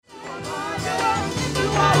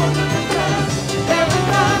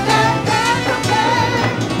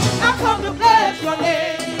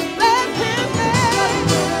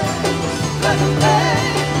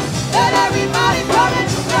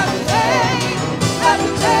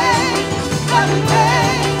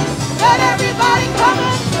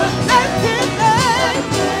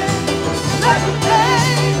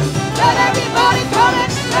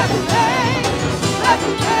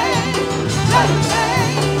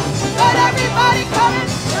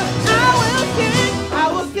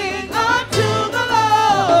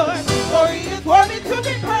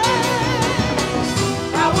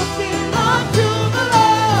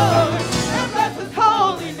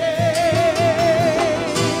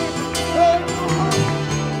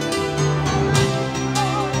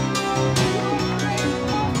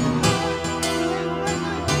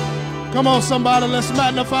Come on, somebody, let's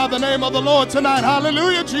magnify the name of the Lord tonight.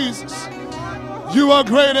 Hallelujah, Jesus. You are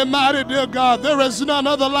great and mighty, dear God. There is none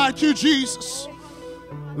other like you, Jesus.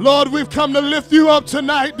 Lord, we've come to lift you up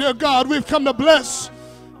tonight, dear God. We've come to bless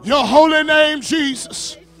your holy name,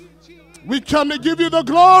 Jesus. We come to give you the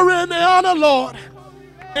glory and the honor, Lord.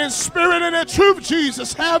 In spirit and in truth,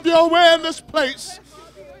 Jesus, have your way in this place.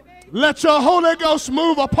 Let your Holy Ghost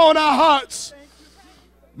move upon our hearts.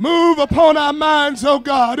 Move upon our minds, oh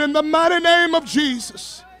God, in the mighty name of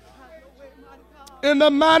Jesus. In the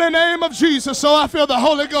mighty name of Jesus. So I feel the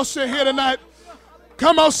Holy Ghost in here tonight.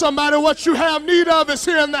 Come on, somebody, what you have need of is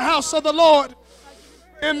here in the house of the Lord.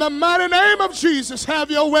 In the mighty name of Jesus, have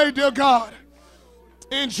your way, dear God.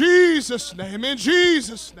 In Jesus' name, in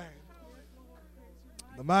Jesus' name.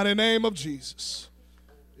 In the mighty name of Jesus.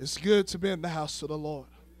 It's good to be in the house of the Lord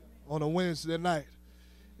on a Wednesday night.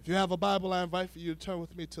 If you have a Bible, I invite for you to turn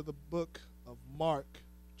with me to the book of Mark,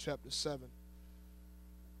 chapter 7.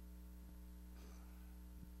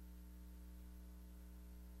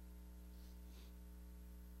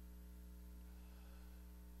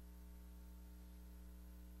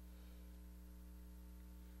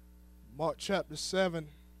 Mark chapter 7,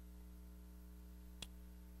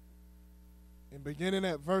 and beginning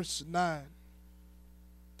at verse 9.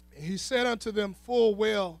 And he said unto them, full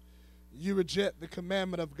well you reject the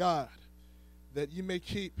commandment of God, that you may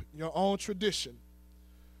keep your own tradition.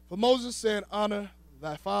 For Moses said, honor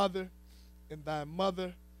thy father and thy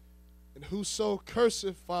mother, and whoso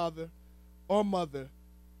curseth father or mother,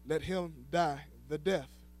 let him die the death.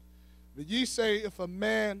 But ye say, if a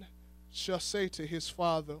man shall say to his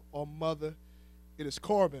father or mother, it is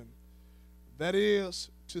Corban, that is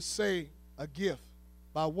to say, a gift,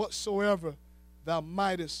 by whatsoever thou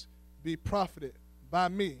mightest be profited by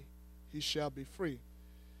me, he shall be free.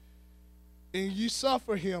 And ye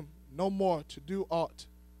suffer him no more to do aught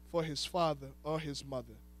for his father or his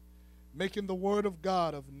mother, making the word of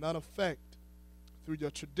God of none effect through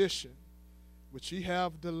your tradition, which ye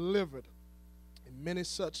have delivered, and many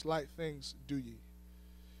such like things do ye.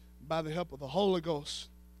 By the help of the Holy Ghost,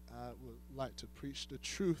 I would like to preach the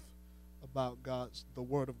truth about the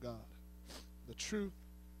Word of God. The truth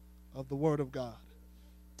of the Word of God.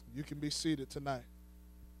 You can be seated tonight.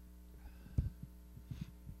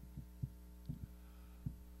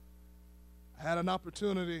 I had an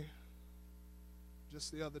opportunity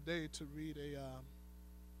just the other day to read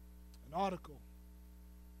an article.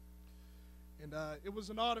 And it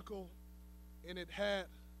was an article, and it had,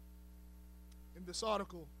 in this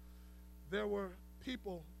article, there were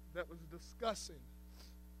people that was discussing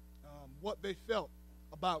what they felt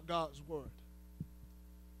about God's word.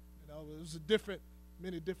 You know, it was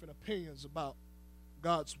many different opinions about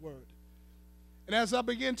God's word. And as I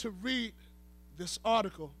began to read this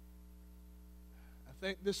article, I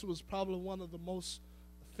think this was probably one of the most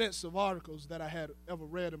offensive articles that I had ever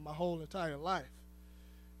read in my whole entire life.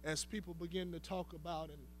 As people begin to talk about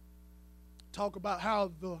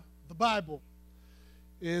how the Bible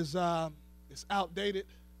is outdated.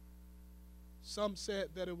 Some said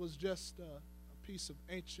that it was just a piece of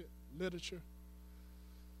ancient literature.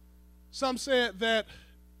 Some said that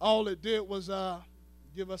all it did was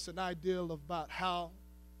give us an idea about how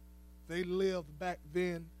they lived back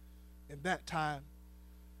then in that time.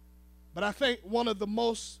 But I think one of the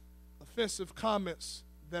most offensive comments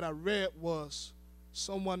that I read was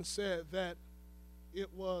someone said that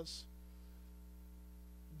it was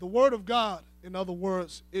the Word of God. In other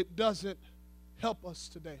words, it doesn't help us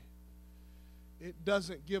today. It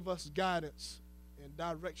doesn't give us guidance and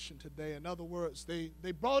direction today. In other words,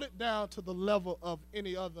 they brought it down to the level of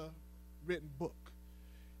any other written book,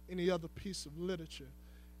 any other piece of literature.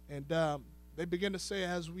 And they begin to say,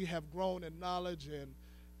 as we have grown in knowledge and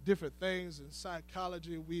different things in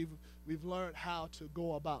psychology, we've learned how to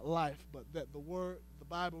go about life, but that the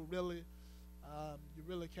Bible really, you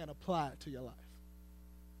really can't apply it to your life.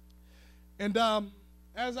 And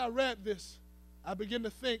as I read this, I begin to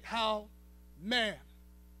think how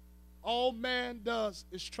all man does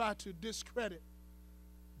is try to discredit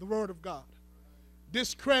the Word of God.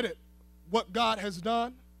 Discredit what God has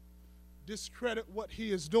done, discredit what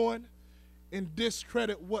He is doing, and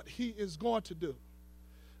discredit what He is going to do.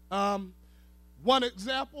 One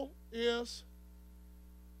example is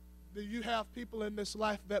that you have people in this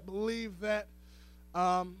life that believe that,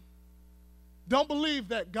 don't believe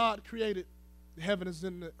that God created the heavens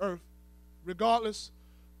and the earth, regardless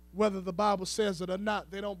whether the Bible says it or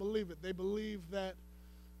not. They don't believe it. They believe that,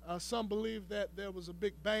 some believe that there was a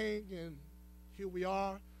big bang and here we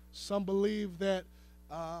are. Some believe that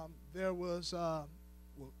there was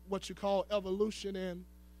what you call evolution and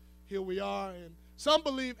here we are. And Some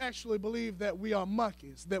actually believe that we are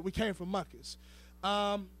monkeys, that we came from monkeys.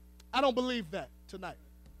 I don't believe that tonight.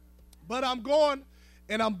 But I'm going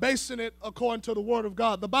and I'm basing it according to the Word of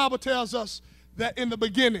God. The Bible tells us that in the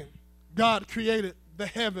beginning, God created the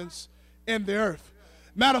heavens and the earth.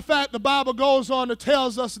 Matter of fact, the Bible goes on and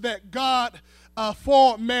tells us that God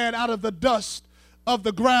formed man out of the dust of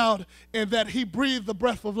the ground, and that he breathed the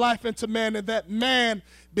breath of life into man, and that man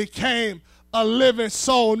became a living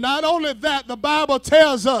soul. Not only that, the Bible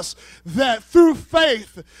tells us that through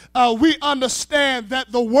faith we understand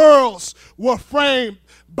that the worlds were framed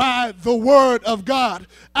by the Word of God.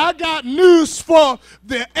 I got news for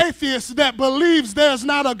the atheist that believes there's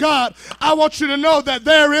not a God. I want you to know that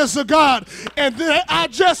there is a God, and that I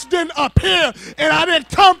just didn't appear and I didn't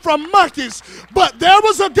come from monkeys, but there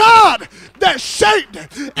was a God that shaped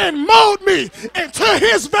and molded me into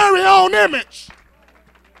his very own image.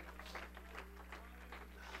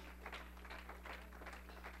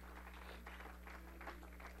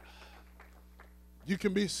 You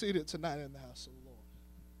can be seated tonight in the house of the Lord.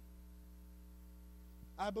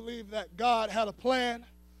 I believe that God had a plan.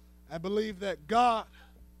 I believe that God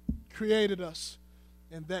created us,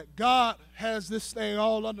 and that God has this thing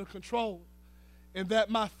all under control, and that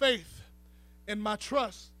my faith and my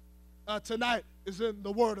trust tonight is in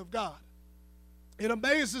the Word of God. It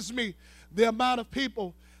amazes me the amount of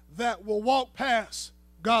people that will walk past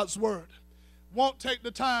God's Word, won't take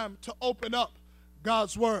the time to open up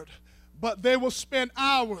God's Word, but they will spend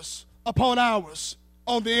hours upon hours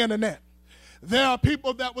on the internet. There are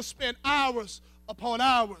people that will spend hours upon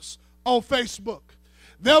hours on Facebook.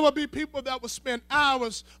 There will be people that will spend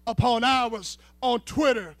hours upon hours on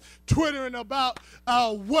Twitter, twittering about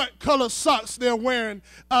what color socks they're wearing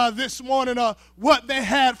this morning, or what they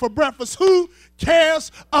had for breakfast. Who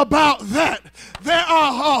cares about that? There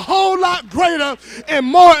are a whole lot greater and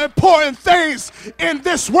more important things in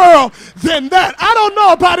this world than that. I don't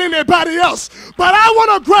know about anybody else, but I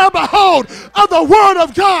want to grab a hold of the Word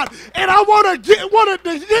of God, and I want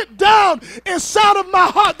to get down inside of my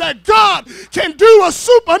heart that God can do a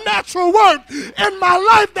supernatural work in my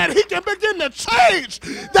life, that he can begin to change,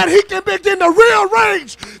 that he can begin to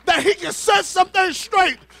rearrange, that he can set something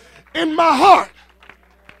straight in my heart.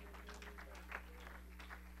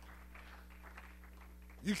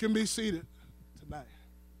 You can be seated tonight.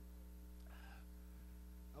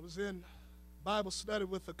 I was in Bible study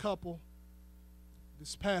with a couple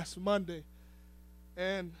this past Monday,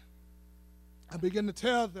 and I began to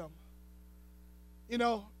tell them, you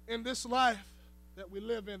know, in this life that we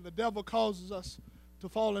live in, the devil causes us to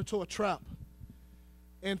fall into a trap,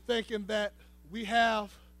 and thinking that we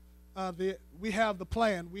have the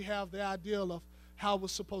plan, we have the ideal of how we're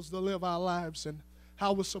supposed to live our lives and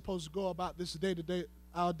how we're supposed to go about this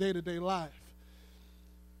our day-to-day life.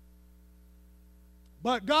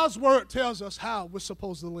 But God's Word tells us how we're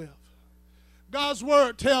supposed to live. God's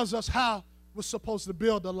Word tells us how we're supposed to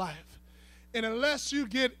build a life. And unless you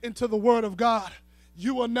get into the Word of God,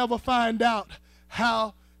 you will never find out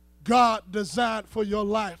how God designed for your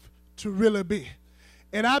life to really be.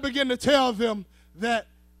 And I begin to tell them that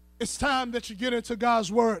it's time that you get into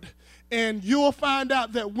God's Word. And you will find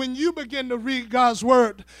out that when you begin to read God's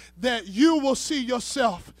Word, that you will see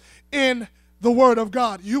yourself in the Word of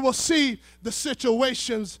God. You will see the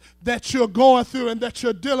situations that you're going through and that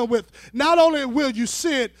you're dealing with. Not only will you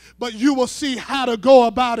see it, but you will see how to go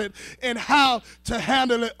about it and how to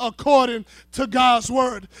handle it according to God's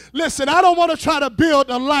Word. Listen, I don't want to try to build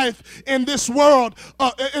a life in this world,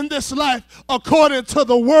 according to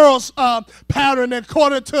the world's pattern,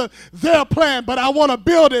 according to their plan, but I want to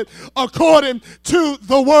build it according to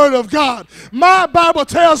the Word of God. My Bible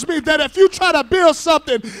tells me that if you try to build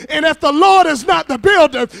something and if the Lord is not the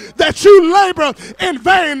builder, that you labor in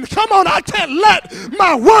vain. Come on, I can't let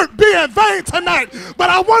my work be in vain tonight, but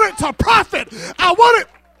I want it to profit. I want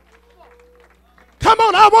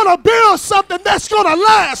to build something that's going to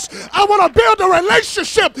last. I want to build a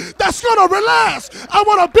relationship that's going to last. I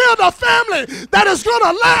want to build a family that is going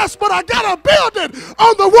to last, but I got to build it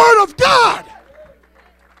on the Word of God.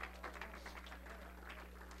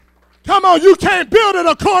 Come on, you can't build it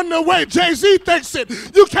according to the way Jay-Z thinks it.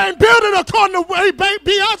 You can't build it according to the way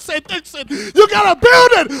Beyonce thinks it. You got to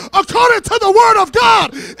build it according to the Word of God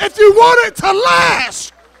if you want it to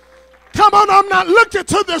last. Come on, I'm not looking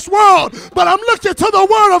to this world, but I'm looking to the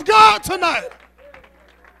Word of God tonight.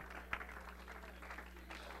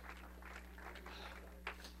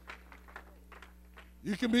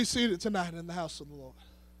 You can be seated tonight in the house of the Lord.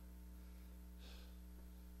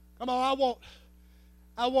 Come on,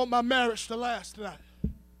 I want my marriage to last tonight.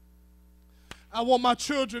 I want my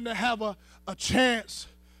children to have a chance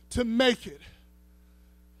to make it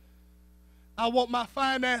I want my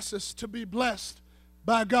finances to be blessed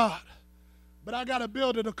by God. But I got to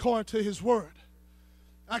build it according to his word.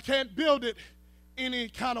 I can't build it any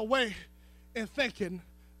kind of way in thinking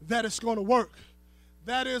that it's going to work.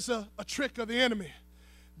 That is a trick of the enemy.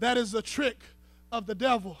 That is a trick of the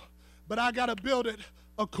devil. But I got to build it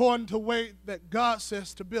according to the way that God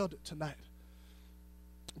says to build it tonight.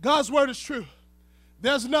 God's word is true.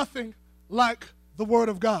 There's nothing like the word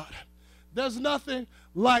of God. There's nothing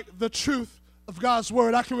like the truth of God's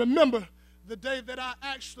word. I can remember the day that I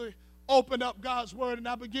actually opened up God's word and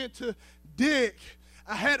I began to dig.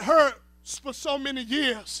 I had heard for so many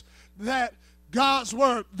years that God's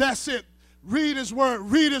word, that's it. Read his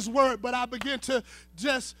word. But I began to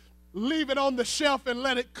just leave it on the shelf and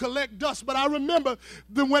let it collect dust. But I remember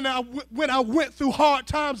when I went through hard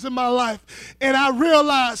times in my life and I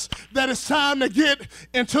realized that it's time to get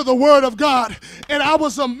into the word of God. And I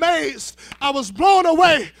was amazed. I was blown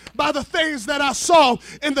away by the things that I saw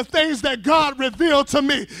and the things that God revealed to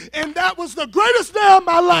me. And that was the greatest day of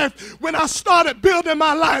my life when I started building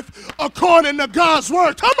my life according to God's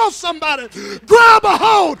word. Come on, somebody. Grab a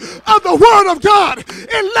hold of the word of God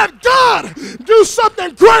and let God do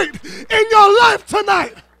something great in your life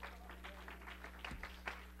tonight.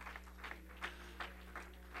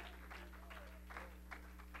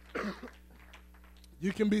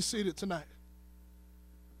 You can be seated tonight.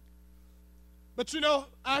 But you know,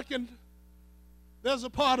 there's a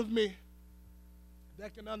part of me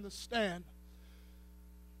that can understand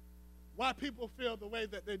why people feel the way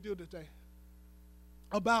that they do today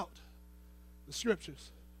about the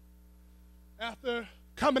scriptures. After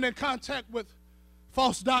coming in contact with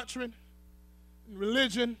false doctrine and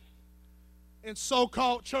religion and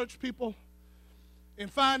so-called church people and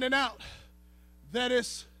finding out that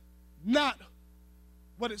it's not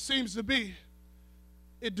what it seems to be,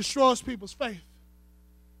 it destroys people's faith.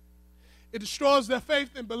 It destroys their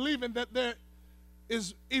faith in believing that there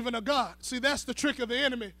is even a God. See, that's the trick of the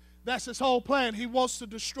enemy. That's his whole plan. He wants to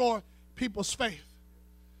destroy people's faith.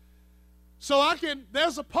 So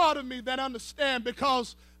there's a part of me that understand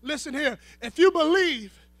because, listen here, if you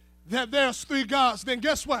believe that there's three gods, then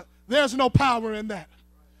guess what? There's no power in that.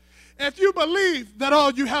 If you believe that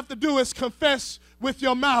all you have to do is confess with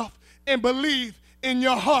your mouth and believe in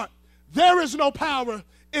your heart, there is no power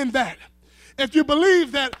in that. If you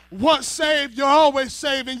believe that once saved, you're always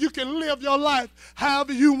saved and you can live your life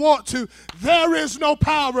however you want to, there is no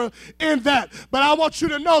power in that. But I want you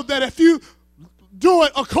to know that if you do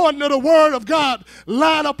it according to the word of God,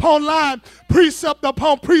 line upon line, precept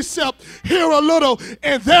upon precept, here a little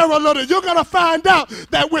and there a little, you're going to find out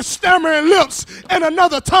that with stammering lips and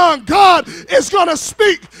another tongue, God is going to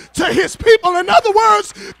speak to his people. In other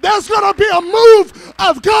words, there's going to be a move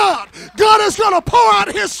of God. God is going to pour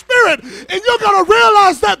out his spirit, and you're going to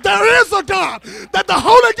realize that there is a God, that the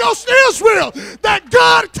Holy Ghost is real, that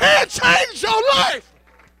God can change your life.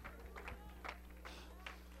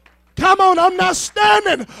 Come on, I'm not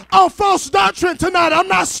standing on false doctrine tonight. I'm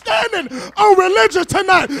not standing on religion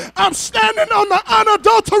tonight. I'm standing on the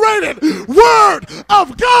unadulterated word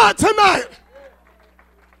of God tonight.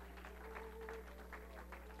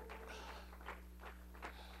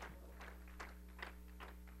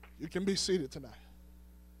 You can be seated tonight.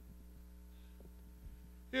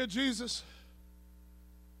 Here Jesus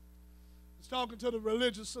is talking to the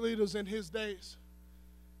religious leaders in his days.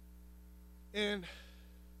 And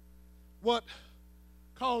what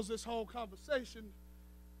caused this whole conversation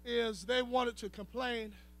is they wanted to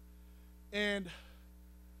complain and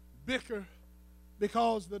bicker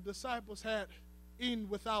because the disciples had eaten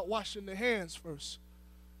without washing their hands first.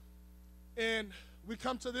 And we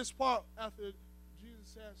come to this part after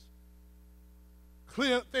Jesus has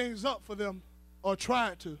cleared things up for them, or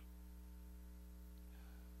tried to,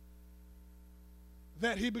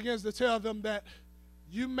 that he begins to tell them that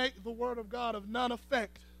you make the word of God of none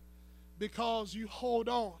effect because you hold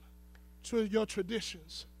on to your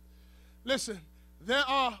traditions. Listen, there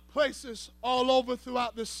are places all over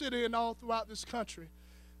throughout this city and all throughout this country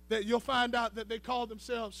that you'll find out that they call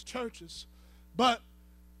themselves churches, but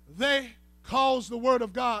they cause the word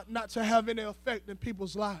of God not to have any effect in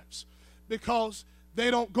people's lives because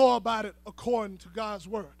they don't go about it according to God's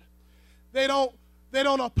word. They don't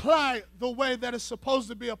apply it the way that it's supposed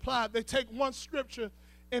to be applied. They take one scripture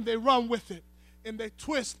and they run with it, and they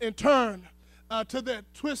twist and turn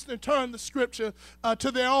the scripture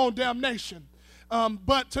to their own damnation.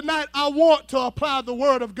 But tonight I want to apply the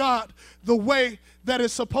word of God the way that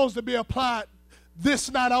it's supposed to be applied. This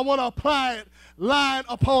night I want to apply it line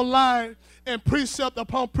upon line and precept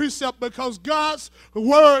upon precept, because God's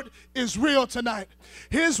word is real tonight.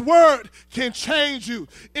 His word can change you.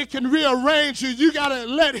 It can rearrange you. You got to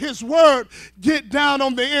let his word get down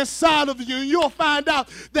on the inside of you. You'll find out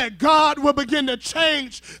that God will begin to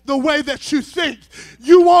change the way that you think.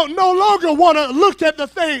 You won't no longer want to look at the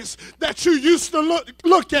things that you used to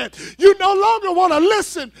look at. You no longer want to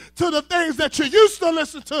listen to the things that you used to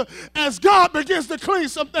listen to, as God begins to clean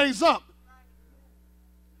some things up.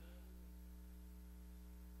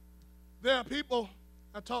 There are people,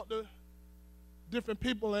 I talk to different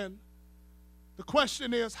people, and the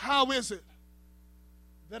question is, how is it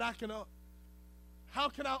that how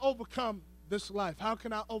can I overcome this life? How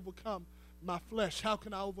can I overcome my flesh? How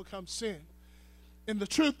can I overcome sin? And the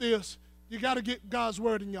truth is, you got to get God's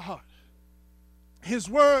word in your heart. His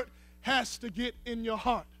word has to get in your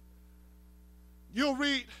heart. You'll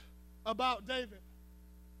read about David.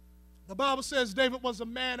 The Bible says David was a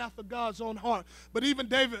man after God's own heart. But even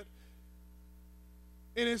David,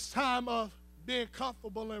 in his time of being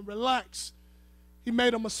comfortable and relaxed, he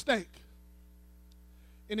made a mistake.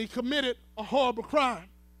 And he committed a horrible crime,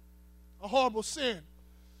 a horrible sin.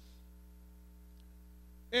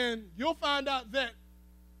 And you'll find out that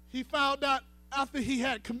he found out after he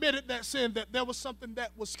had committed that sin that there was something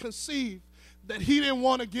that was conceived that he didn't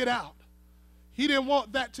want to get out. He didn't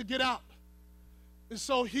want that to get out. And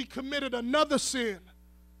so he committed another sin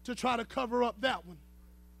to try to cover up that one.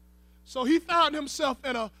 So he found himself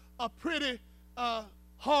in a pretty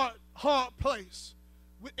hard place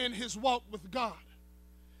in his walk with God.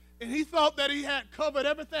 And he thought that he had covered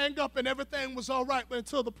everything up and everything was all right, but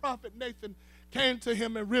until the prophet Nathan came to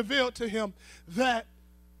him and revealed to him that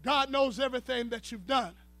God knows everything that you've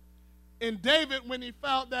done. And David, when he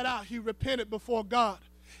found that out, he repented before God.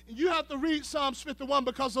 And you have to read Psalms 51,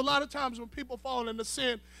 because a lot of times when people fall into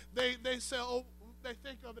sin, they say, oh, they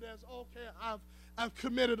think of it as, okay, I've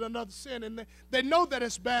committed another sin, and they know that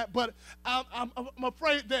it's bad, but I'm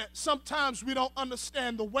afraid that sometimes we don't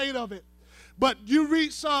understand the weight of it. But you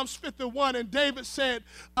read Psalms 51, and David said,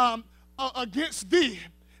 against thee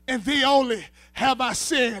and thee only have I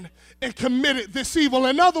sinned and committed this evil.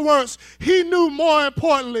 In other words, he knew, more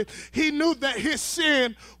importantly, he knew that his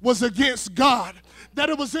sin was against God, that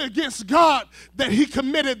it was against God that he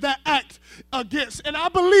committed that act against. And I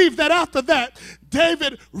believe that after that,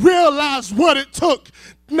 David realized what it took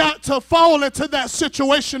not to fall into that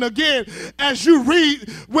situation again. As you read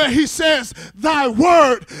where he says, thy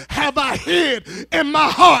word have I hid in my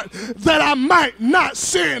heart that I might not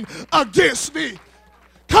sin against thee.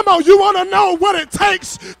 Come on, you want to know what it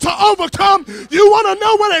takes to overcome? You want to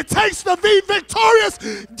know what it takes to be victorious?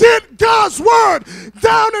 Get God's word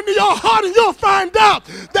down into your heart, and you'll find out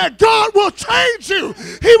that God will change you.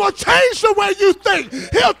 He will change the way you think.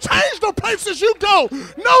 He'll change the places you go.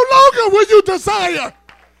 No longer will you desire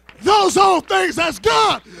those old things as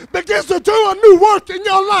God begins to do a new work in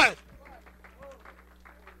your life.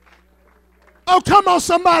 Oh, come on,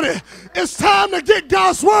 somebody. It's time to get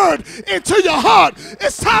God's word into your heart.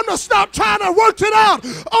 It's time to stop trying to work it out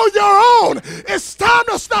on your own. It's time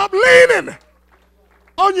to stop leaning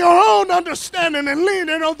on your own understanding and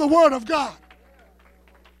leaning on the word of God.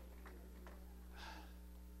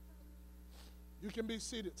 You can be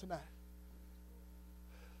seated tonight.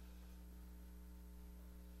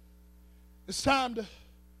 It's time to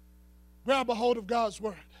grab a hold of God's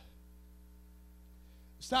word.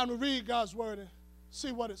 It's time to read God's word and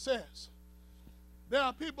see what it says. There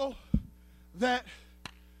are people that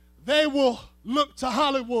they will look to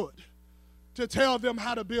Hollywood to tell them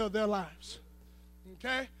how to build their lives.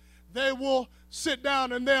 Okay? They will sit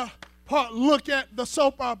down and they'll look at the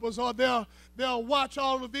soap operas, or they'll watch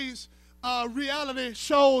all of these reality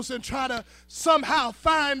shows and try to somehow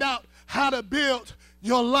find out how to build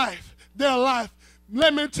your life, their life.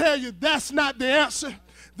 Let me tell you, that's not the answer.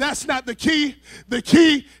 That's not the key. The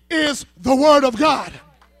key is the word of God.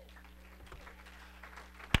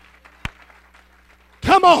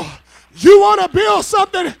 Come on. You want to build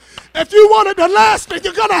something? If you want it to last, then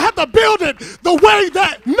you're going to have to build it the way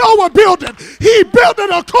that Noah built it. He built it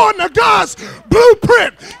according to God's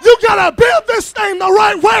blueprint. You got to build this thing the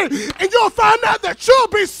right way, and you'll find out that you'll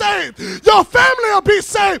be saved. Your family will be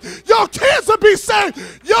saved. Your kids will be saved.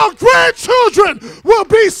 Your grandchildren will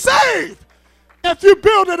be saved if you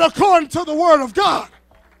build it according to the word of God.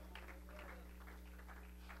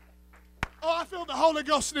 Oh, I feel the Holy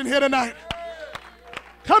Ghost in here tonight.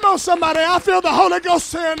 Come on, somebody. I feel the Holy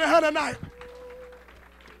Ghost in here tonight.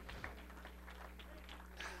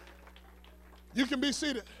 You can be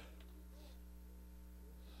seated.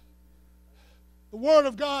 The word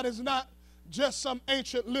of God is not just some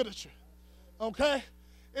ancient literature, okay?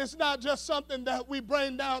 It's not just something that we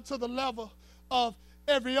bring down to the level of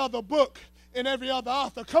every other book and every other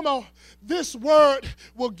author. Come on, this word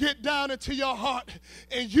will get down into your heart,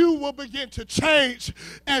 and you will begin to change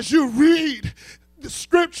as you read the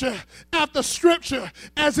scripture after scripture.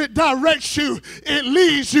 As it directs you, it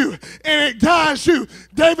leads you, and it guides you.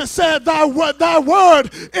 David said, thy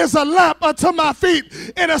word is a lamp unto my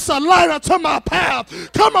feet, and it's a light unto my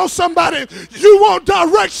path. Come on, somebody. You want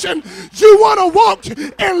direction. You want to walk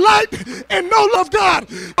in light and know love God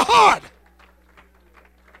hard.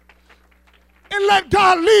 And let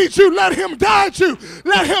God lead you. Let him guide you.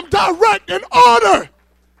 Let him direct and order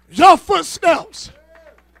your footsteps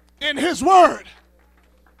in his word.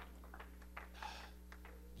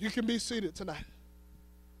 You can be seated tonight.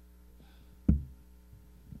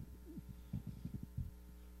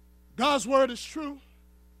 God's word is true,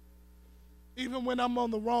 even when I'm on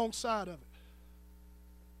the wrong side of it.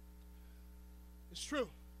 It's true.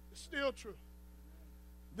 It's still true.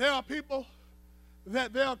 There are people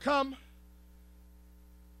that they'll come,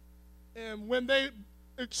 and when they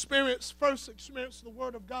first experience the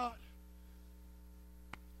word of God,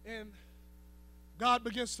 and God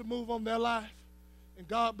begins to move on their life, and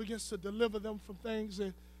God begins to deliver them from things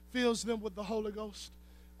and fills them with the Holy Ghost,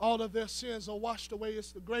 all of their sins are washed away.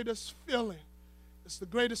 It's the greatest feeling. It's the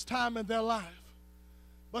greatest time in their life.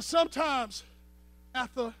 But sometimes,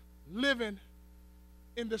 after living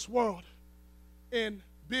in this world and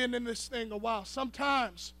being in this thing a while,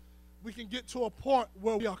 sometimes we can get to a point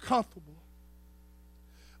where we are comfortable.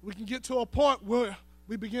 We can get to a point where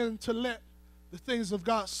we begin to let the things of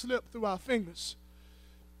God slip through our fingers.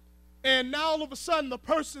 And now all of a sudden, the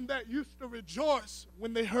person that used to rejoice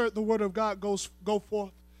when they heard the word of God go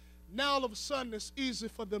forth, now all of a sudden it's easy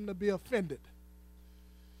for them to be offended.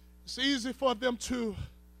 It's easy for them to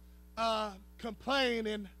complain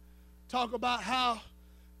and talk about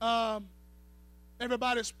how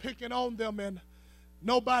everybody's picking on them and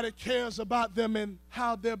nobody cares about them and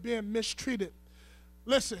how they're being mistreated.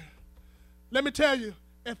 Listen, let me tell you,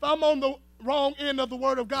 if I'm on the wrong end of the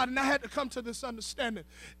word of God, and I had to come to this understanding,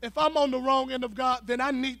 if I'm on the wrong end of God, then I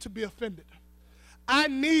need to be offended.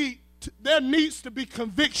 There needs to be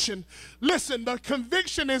conviction. Listen, the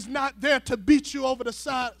conviction is not there to beat you over the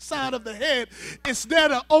side of the head. It's there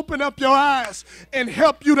to open up your eyes and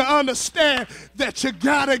help you to understand that you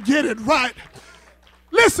got to get it right.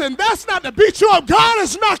 Listen, that's not to beat you up. God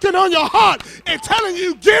is knocking on your heart and telling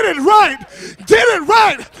you, get it right. Get it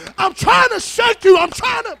right. I'm trying to shake you. I'm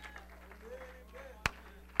trying to.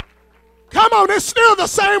 Come on, it's still the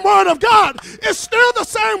same word of God. It's still the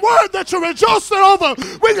same word that you rejoiced over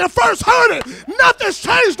when you first heard it. Nothing's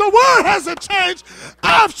changed. The word hasn't changed.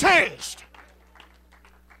 I've changed.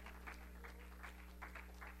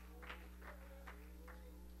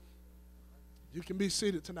 You can be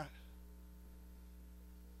seated tonight.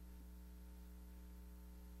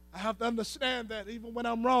 I have to understand that even when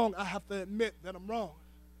I'm wrong, I have to admit that I'm wrong.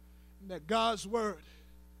 And that God's word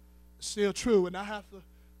is still true. And I have to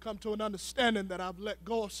come to an understanding that I've let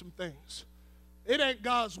go of some things. It ain't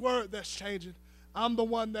God's word that's changing. I'm the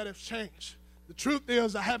one that has changed. The truth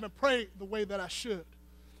is I haven't prayed the way that I should.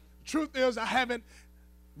 The truth is I haven't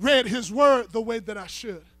read his word the way that I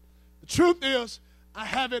should. The truth is I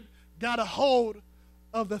haven't got a hold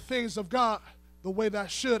of the things of God the way that I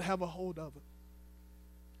should have a hold of it.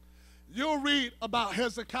 You'll read about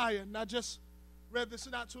Hezekiah, and I just read this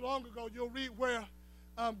not too long ago. You'll read where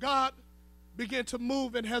God began to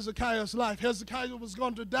move in Hezekiah's life. Hezekiah was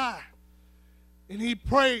going to die, and he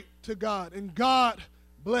prayed to God, and God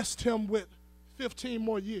blessed him with 15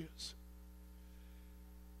 more years.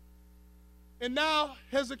 And now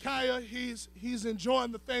Hezekiah, he's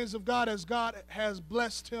enjoying the things of God as God has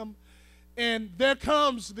blessed him. And there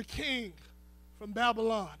comes the king from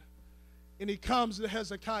Babylon, and he comes to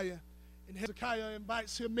Hezekiah. And Hezekiah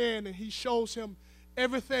invites him in, and he shows him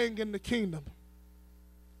everything in the kingdom.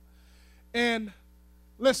 And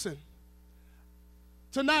listen,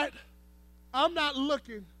 tonight, I'm not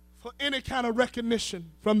looking for any kind of recognition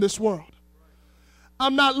from this world.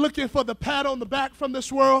 I'm not looking for the pat on the back from this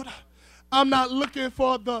world. I'm not looking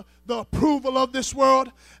for the approval of this world.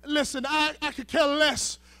 Listen, I could care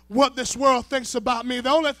less what this world thinks about me. The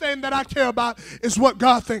only thing that I care about is what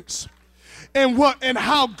God thinks. And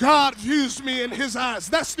how God views me in his eyes.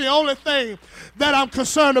 That's the only thing that I'm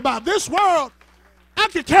concerned about. This world, I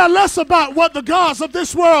could care less about what the gods of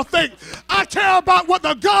this world think. I care about what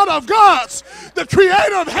the God of gods, the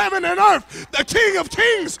creator of heaven and earth, the King of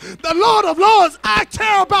kings, the Lord of lords, I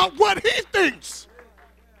care about what he thinks.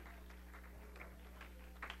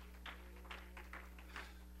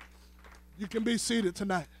 You can be seated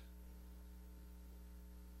tonight.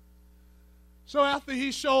 So after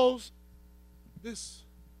he shows this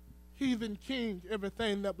heathen king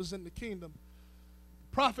everything that was in the kingdom,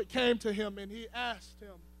 the prophet came to him and he asked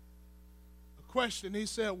him a question. He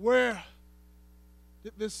said, where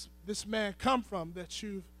did this man come from that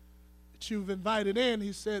you've invited in?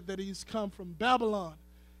 He said that he's come from Babylon.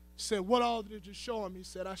 He said, what all did you show him? He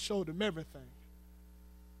said, I showed him everything.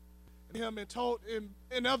 And told him,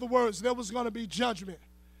 in other words, there was going to be judgment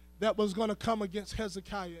that was going to come against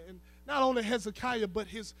Hezekiah. And not only Hezekiah, but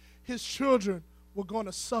his children were going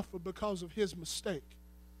to suffer because of his mistake.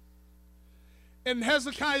 And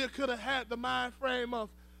Hezekiah could have had the mind frame of,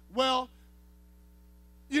 well,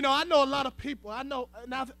 you know, I know a lot of people. I know,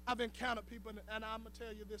 and I've encountered people, and I'm going to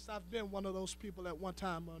tell you this, I've been one of those people at one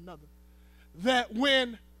time or another, that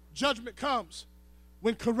when judgment comes,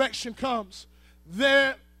 when correction comes,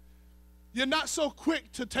 you're not so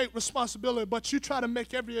quick to take responsibility, but you try to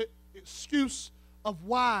make every excuse of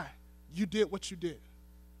why you did what you did.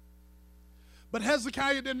 But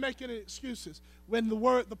Hezekiah didn't make any excuses. When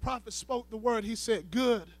the prophet spoke the word, he said,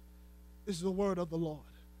 good is the word of the Lord.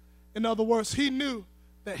 In other words, he knew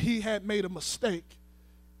that he had made a mistake,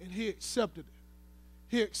 and he accepted it.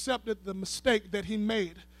 He accepted the mistake that he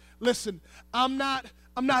made. Listen, I'm not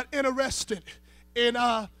interested in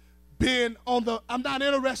I'm not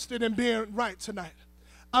interested in being right tonight.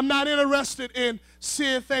 I'm not interested in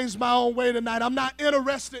seeing things my own way tonight. I'm not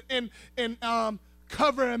interested in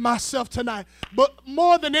covering myself tonight. But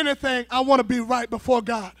more than anything, I want to be right before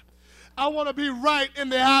God. I want to be right in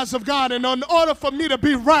the eyes of God. And in order for me to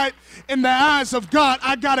be right in the eyes of God,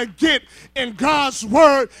 I got to get in God's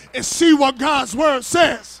word and see what God's word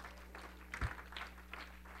says.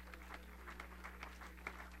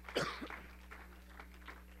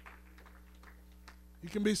 You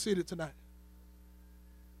can be seated tonight.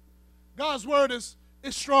 God's word is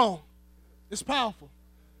strong. It's powerful.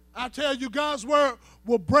 I tell you, God's word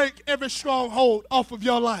will break every stronghold off of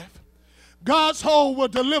your life. God's word will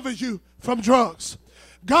deliver you from drugs.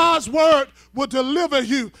 God's word will deliver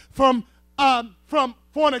you from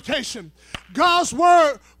fornication. God's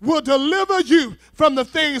word will deliver you from the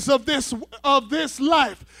things of this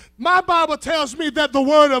life. My Bible tells me that the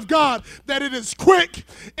word of God, that it is quick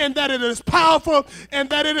and that it is powerful and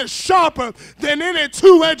that it is sharper than any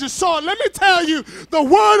two-edged sword. Let me tell you, the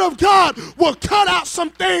word of God will cut out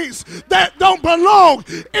some things that don't belong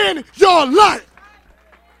in your life.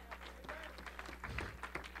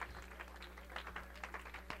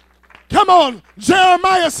 Come on,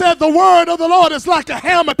 Jeremiah said the word of the Lord is like a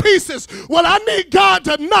hammer pieces. Well, I need God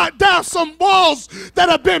to knock down some walls that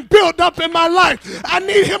have been built up in my life. I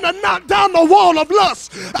need him to knock down the wall of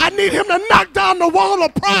lust. I need him to knock down the wall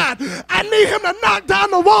of pride. I need him to knock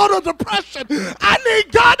down the wall of depression. I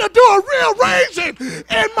need God to do a rearranging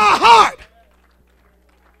in my heart.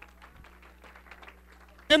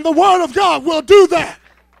 And the word of God will do that.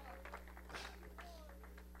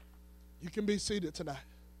 You can be seated tonight.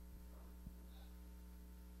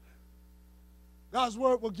 God's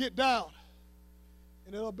word will get down,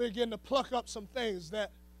 and it'll begin to pluck up some things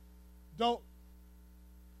that don't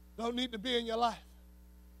need to be in your life.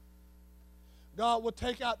 God will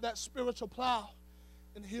take out that spiritual plow,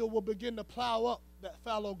 and he will begin to plow up that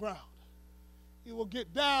fallow ground. He will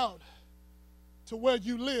get down to where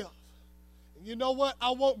you live. And you know what?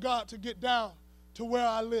 I want God to get down to where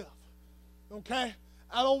I live. Okay?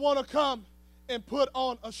 I don't want to come and put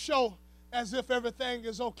on a show as if everything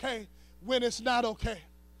is okay when it's not okay.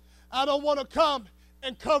 I don't want to come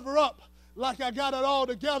and cover up like I got it all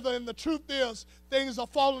together, and the truth is things are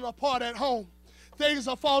falling apart at home. Things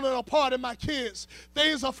are falling apart in my kids.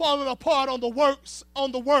 Things are falling apart on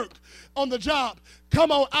the job.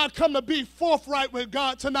 Come on, I come to be forthright with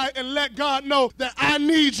God tonight and let God know that I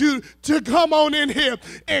need you to come on in here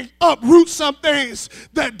and uproot some things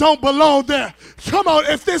that don't belong there. Come on,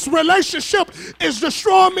 if this relationship is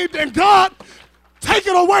destroying me, then God, take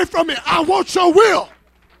it away from me. I want your will.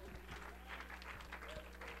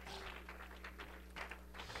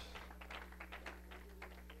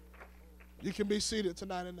 You can be seated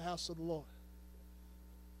tonight in the house of the Lord.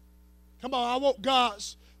 Come on, I want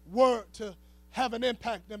God's word to have an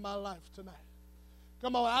impact in my life tonight.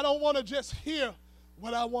 Come on, I don't want to just hear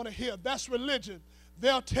what I want to hear. That's religion.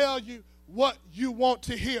 They'll tell you what you want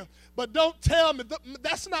to hear. But don't tell me,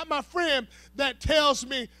 that's not my friend that tells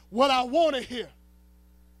me what I want to hear.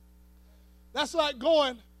 That's like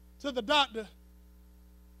going to the doctor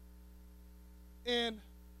and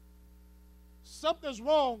something's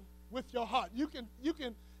wrong with your heart. You can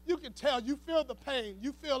tell, you feel the pain,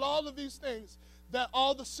 you feel all of these things, that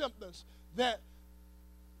all the symptoms that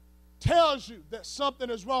tells you that something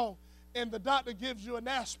is wrong, and the doctor gives you an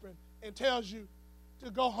aspirin and tells you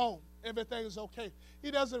to go home. Everything is okay. He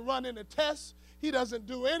doesn't run any tests. He doesn't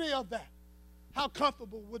do any of that. How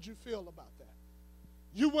comfortable would you feel about that?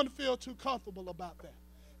 You wouldn't feel too comfortable about that.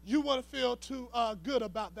 You wouldn't feel too good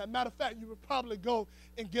about that. Matter of fact, you would probably go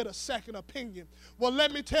and get a second opinion. Well,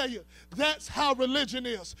 let me tell you, that's how religion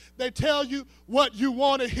is. They tell you what you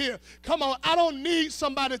want to hear. Come on, I don't need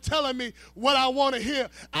somebody telling me what I want to hear.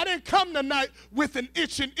 I didn't come tonight with an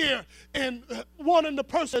itching ear and wanting the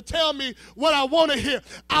person to tell me what I want to hear.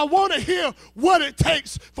 I want to hear what it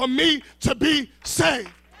takes for me to be saved.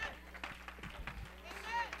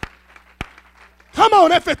 Come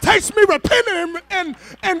on, if it takes me repenting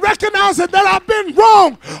and recognizing that I've been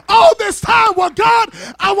wrong all this time, well, God,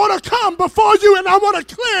 I want to come before you and I want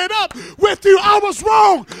to clear it up with you. I was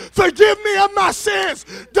wrong. Forgive me of my sins.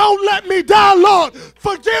 Don't let me die, Lord.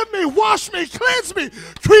 Forgive me, wash me, cleanse me,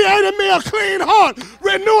 creating me a clean heart,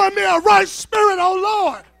 renewing me a right spirit, oh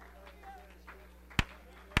Lord.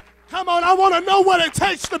 Come on, I want to know what it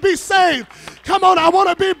takes to be saved. Come on, I want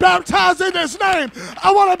to be baptized in his name.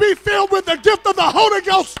 I want to be filled with the gift of the Holy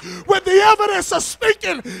Ghost with the evidence of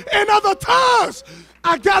speaking in other tongues.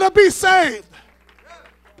 I got to be saved.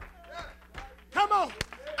 Come on.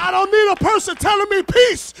 I don't need a person telling me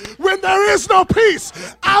peace when there is no peace.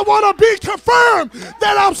 I want to be confirmed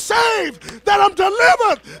that I'm saved, that I'm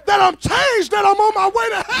delivered, that I'm changed, that I'm on my way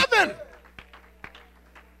to heaven.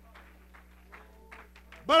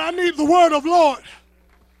 But I need the word of the Lord.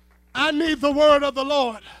 I need the word of the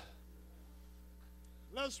Lord.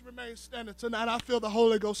 Let's remain standing tonight. I feel the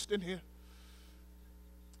Holy Ghost in here.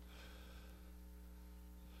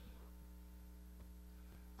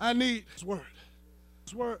 I need his word.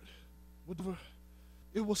 His word,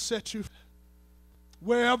 it will set you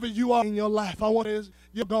wherever you are in your life. I want to,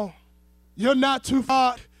 you're gone. You're not too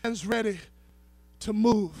far. He stands ready to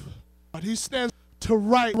move. But he stands to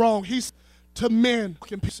right wrong. He's to mend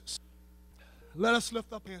in pieces. Let us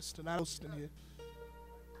lift up hands tonight. Here.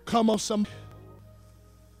 Come on, somebody.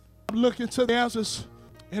 Look into the answers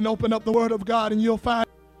and open up the word of God and you'll find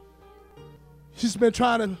he's been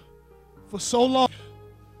trying to, for so long,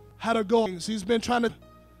 how to go. He's been trying to,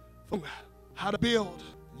 how to build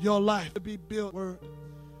your life to be built. Word.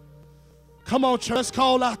 Come on, church. Let's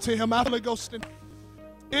call out to him. I feel the Ghost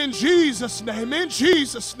in Jesus' name. In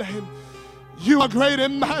Jesus' name. You are great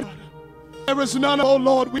and mighty. There is none, oh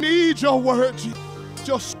Lord. We need your word, Jesus.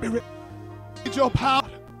 Your spirit. We need your power.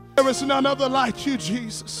 There is none other like you,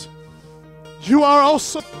 Jesus. You are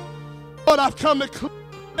awesome. Lord, I've come to clear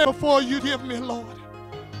before you give me, Lord.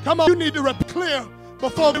 Come on, you need to clear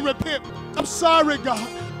before we repent. I'm sorry, God,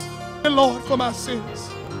 and Lord, for my sins.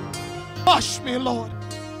 Wash me, Lord.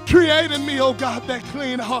 Create in me, oh God, that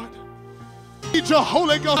clean heart. I need your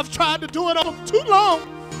Holy Ghost. I've tried to do it all too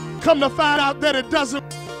long. Come to find out that it doesn't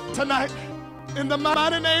tonight. In the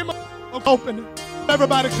mighty name of opening.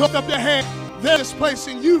 Everybody clap up your hand. There's this place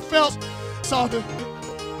and you felt something.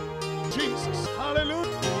 Jesus. Hallelujah.